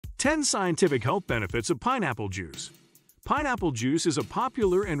10 Scientific Health Benefits of Pineapple Juice. Pineapple juice is a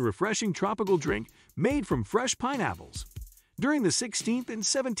popular and refreshing tropical drink made from fresh pineapples. During the 16th and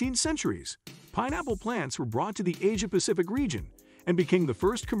 17th centuries, pineapple plants were brought to the Asia-Pacific region and became the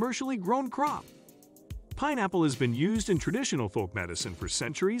first commercially grown crop. Pineapple has been used in traditional folk medicine for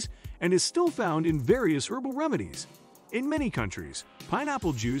centuries and is still found in various herbal remedies. In many countries,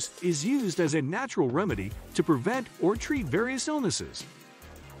 pineapple juice is used as a natural remedy to prevent or treat various illnesses.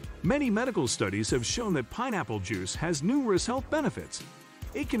 Many medical studies have shown that pineapple juice has numerous health benefits.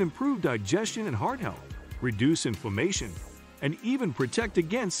 It can improve digestion and heart health, reduce inflammation, and even protect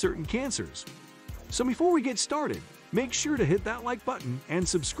against certain cancers. So before we get started, make sure to hit that like button and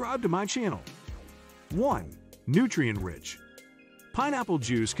subscribe to my channel. 1. Nutrient-rich. Pineapple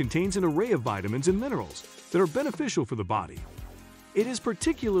juice contains an array of vitamins and minerals that are beneficial for the body. It is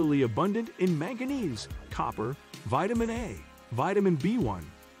particularly abundant in manganese, copper, vitamin A, vitamin B1,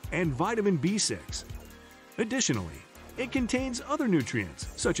 and vitamin B6. Additionally, it contains other nutrients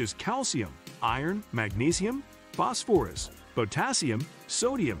such as calcium, iron, magnesium, phosphorus, potassium,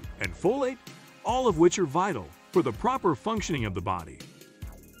 sodium, and folate, all of which are vital for the proper functioning of the body.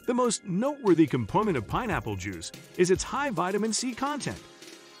 The most noteworthy component of pineapple juice is its high vitamin C content.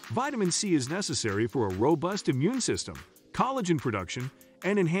 Vitamin C is necessary for a robust immune system, collagen production,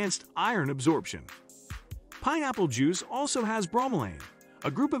 and enhanced iron absorption. Pineapple juice also has bromelain, a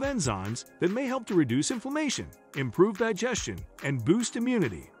group of enzymes that may help to reduce inflammation, improve digestion, and boost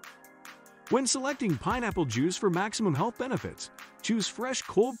immunity. When selecting pineapple juice for maximum health benefits, choose fresh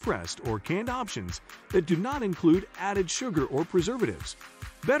cold-pressed or canned options that do not include added sugar or preservatives.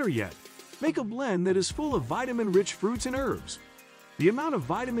 Better yet, make a blend that is full of vitamin-rich fruits and herbs. The amount of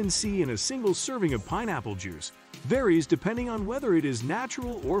vitamin C in a single serving of pineapple juice varies depending on whether it is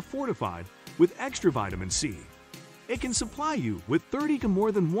natural or fortified with extra vitamin C. It can supply you with 30 to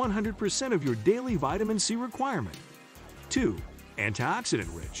more than 100% of your daily vitamin C requirement. 2.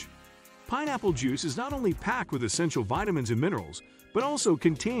 Antioxidant-rich. Pineapple juice is not only packed with essential vitamins and minerals, but also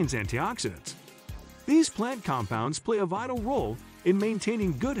contains antioxidants. These plant compounds play a vital role in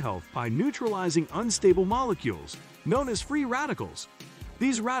maintaining good health by neutralizing unstable molecules, known as free radicals.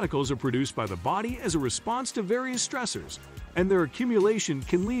 These radicals are produced by the body as a response to various stressors, and their accumulation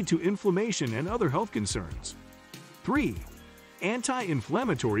can lead to inflammation and other health concerns. 3.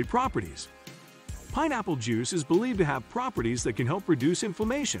 Anti-inflammatory properties. Pineapple juice is believed to have properties that can help reduce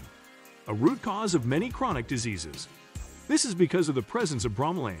inflammation, a root cause of many chronic diseases. This is because of the presence of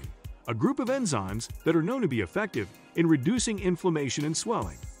bromelain, a group of enzymes that are known to be effective in reducing inflammation and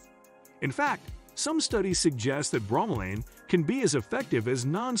swelling. In fact, some studies suggest that bromelain can be as effective as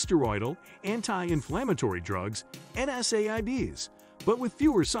non-steroidal anti-inflammatory drugs, NSAIDs, but with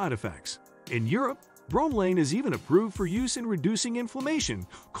fewer side effects. In Europe, bromelain is even approved for use in reducing inflammation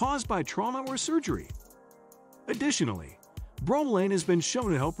caused by trauma or surgery. Additionally, bromelain has been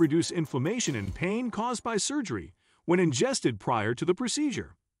shown to help reduce inflammation and pain caused by surgery when ingested prior to the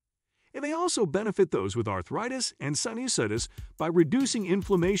procedure. It may also benefit those with arthritis and sinusitis by reducing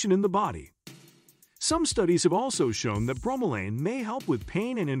inflammation in the body. Some studies have also shown that bromelain may help with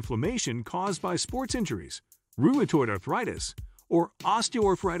pain and inflammation caused by sports injuries, rheumatoid arthritis, or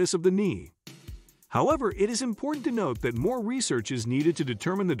osteoarthritis of the knee. However, it is important to note that more research is needed to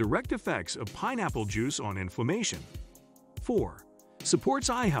determine the direct effects of pineapple juice on inflammation. 4. Supports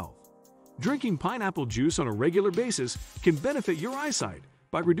eye health. Drinking pineapple juice on a regular basis can benefit your eyesight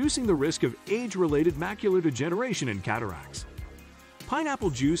by reducing the risk of age-related macular degeneration and cataracts.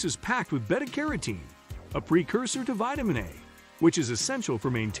 Pineapple juice is packed with beta-carotene, a precursor to vitamin A, which is essential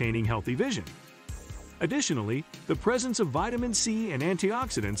for maintaining healthy vision. Additionally, the presence of vitamin C and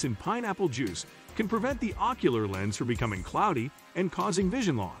antioxidants in pineapple juice can prevent the ocular lens from becoming cloudy and causing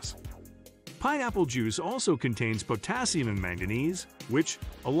vision loss. Pineapple juice also contains potassium and manganese, which,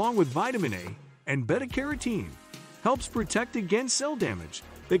 along with vitamin A and beta-carotene, helps protect against cell damage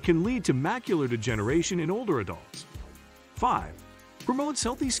that can lead to macular degeneration in older adults. 5. Promotes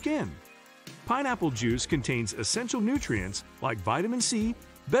healthy skin. Pineapple juice contains essential nutrients like vitamin C,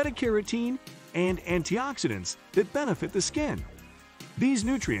 beta-carotene, and antioxidants that benefit the skin. These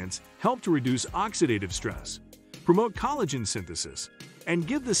nutrients help to reduce oxidative stress, promote collagen synthesis, and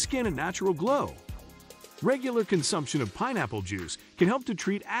give the skin a natural glow. Regular consumption of pineapple juice can help to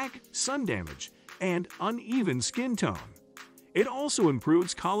treat acne, sun damage, and uneven skin tone. It also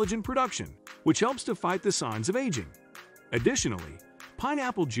improves collagen production, which helps to fight the signs of aging. Additionally,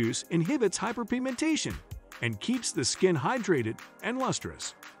 pineapple juice inhibits hyperpigmentation and keeps the skin hydrated and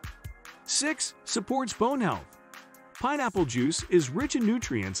lustrous. 6. Supports bone health. Pineapple juice is rich in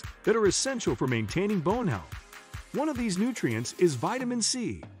nutrients that are essential for maintaining bone health. One of these nutrients is vitamin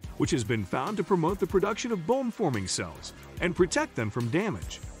C, which has been found to promote the production of bone-forming cells and protect them from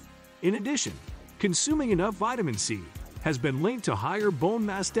damage. In addition, consuming enough vitamin C has been linked to higher bone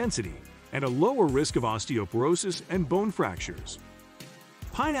mass density and a lower risk of osteoporosis and bone fractures.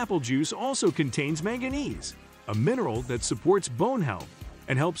 Pineapple juice also contains manganese, a mineral that supports bone health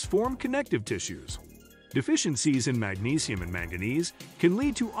and helps form connective tissues. Deficiencies in magnesium and manganese can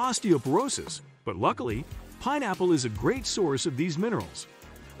lead to osteoporosis, but luckily, pineapple is a great source of these minerals.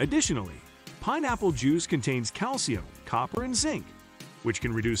 Additionally, pineapple juice contains calcium, copper, and zinc, which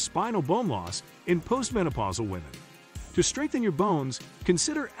can reduce spinal bone loss in postmenopausal women. To strengthen your bones,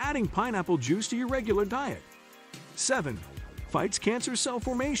 consider adding pineapple juice to your regular diet. 7. Fights cancer cell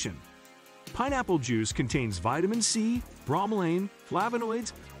formation. Pineapple juice contains vitamin C, bromelain,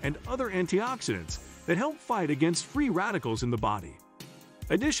 flavonoids, and other antioxidants that help fight against free radicals in the body.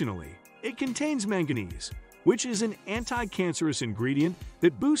 Additionally, it contains manganese, which is an anti-cancerous ingredient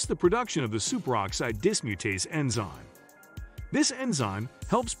that boosts the production of the superoxide dismutase enzyme. This enzyme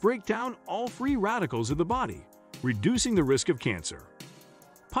helps break down all free radicals in the body, reducing the risk of cancer.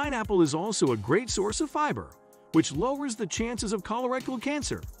 Pineapple is also a great source of fiber, which lowers the chances of colorectal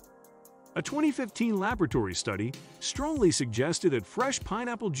cancer. A 2015 laboratory study strongly suggested that fresh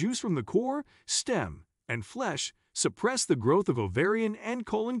pineapple juice from the core, stem, and flesh suppress the growth of ovarian and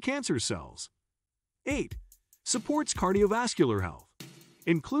colon cancer cells. 8. Supports cardiovascular health.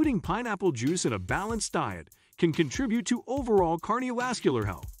 Including pineapple juice in a balanced diet can contribute to overall cardiovascular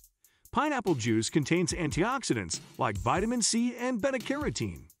health. Pineapple juice contains antioxidants like vitamin C and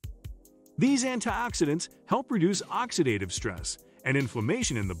beta-carotene. These antioxidants help reduce oxidative stress and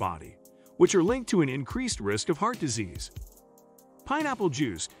inflammation in the body, which are linked to an increased risk of heart disease. Pineapple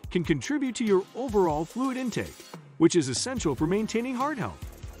juice can contribute to your overall fluid intake, which is essential for maintaining heart health.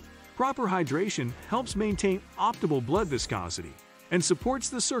 Proper hydration helps maintain optimal blood viscosity and supports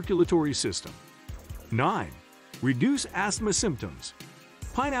the circulatory system. 9. Reduce asthma symptoms.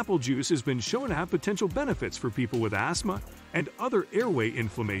 Pineapple juice has been shown to have potential benefits for people with asthma and other airway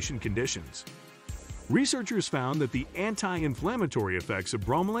inflammation conditions. Researchers found that the anti-inflammatory effects of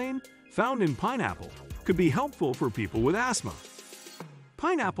bromelain found in pineapple could be helpful for people with asthma.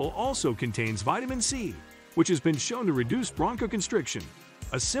 Pineapple also contains vitamin C, which has been shown to reduce bronchoconstriction,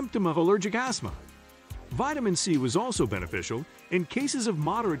 a symptom of allergic asthma. Vitamin C was also beneficial in cases of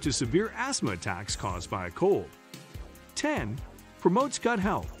moderate to severe asthma attacks caused by a cold. 10. Promotes gut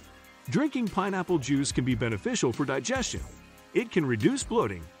health. Drinking pineapple juice can be beneficial for digestion. It can reduce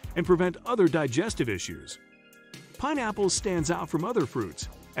bloating and prevent other digestive issues. Pineapple stands out from other fruits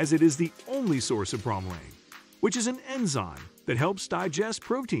as it is the only source of bromelain, which is an enzyme that helps digest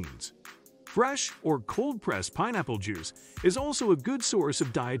proteins. Fresh or cold-pressed pineapple juice is also a good source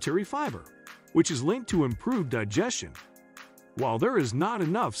of dietary fiber, which is linked to improved digestion. While there is not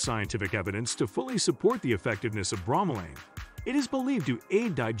enough scientific evidence to fully support the effectiveness of bromelain, it is believed to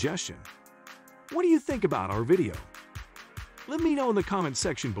aid digestion. What do you think about our video? Let me know in the comment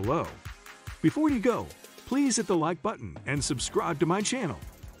section below. Before you go, please hit the like button and subscribe to my channel.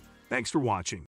 Thanks for watching.